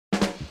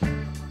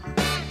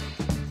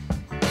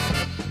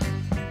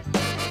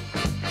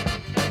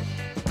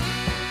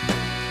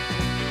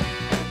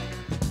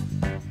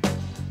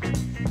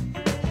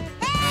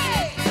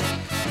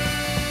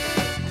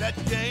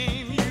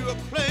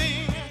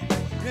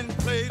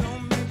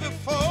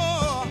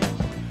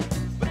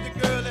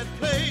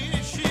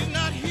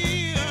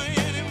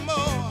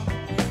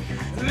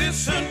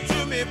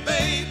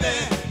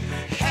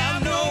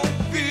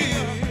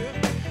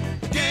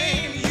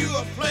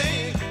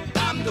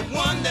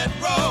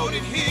brought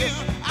it here.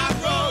 I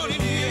brought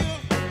it here.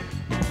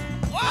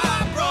 Oh,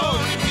 I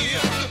brought it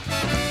here.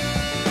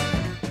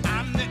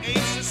 I'm the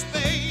ace of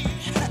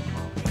spades.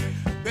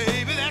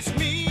 Baby, that's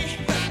me.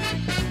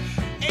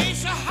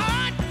 Ace of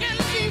heart can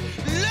be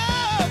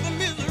love or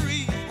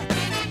misery.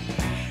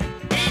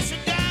 Ace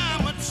of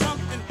diamond,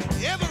 something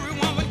every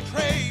woman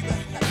craves.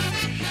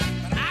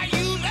 But I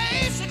use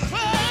ace of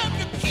club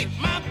to keep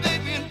my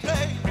baby in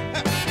play.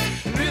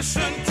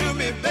 Listen to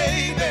me,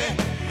 baby,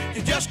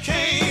 you just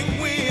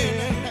can't win.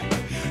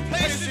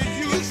 Places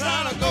you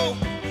trying to go,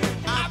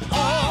 I've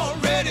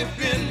already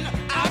been.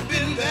 I've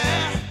been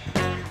there.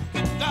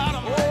 God,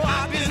 oh,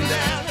 I've been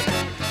there.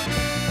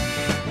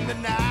 From the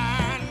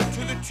 9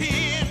 to the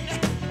 10,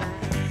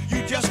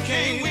 you just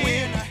can't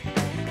win.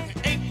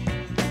 The 8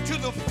 to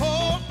the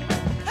 4,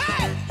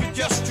 hey, you're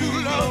just too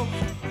low.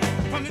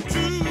 From the 2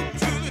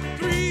 to the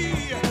 3,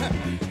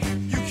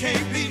 you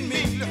can't beat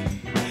me.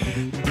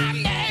 I'm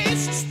the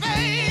ace of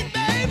spades,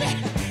 baby.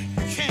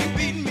 You can't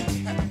beat me.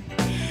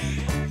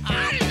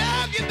 I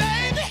love you,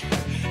 baby.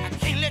 I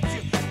can't let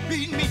you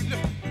beat me.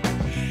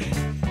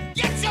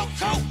 Get your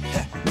coat,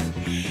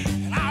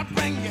 and I'll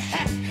bring your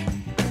hat.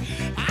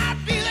 I'll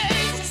be the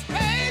ace of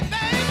spades,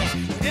 baby,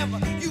 whenever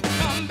you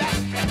come back.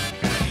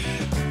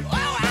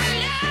 Oh, I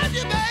love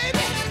you,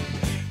 baby,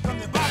 from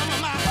the bottom of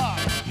my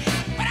heart.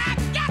 But I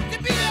got to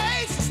be the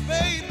ace of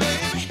spades,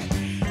 baby.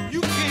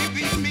 You can't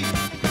beat me.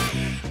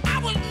 I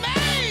was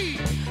made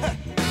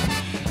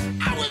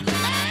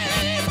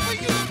for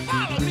you to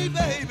follow me,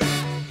 baby.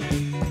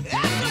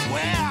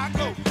 Everywhere I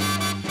go.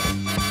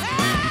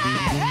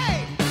 Hey, hey.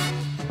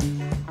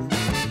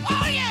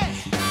 Oh, yeah.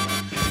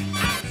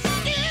 I'm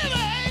still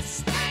a ace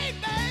of spades,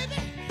 baby.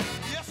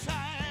 Yes, I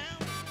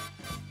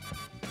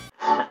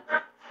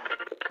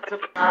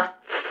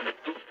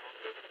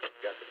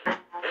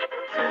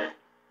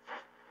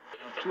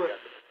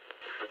am.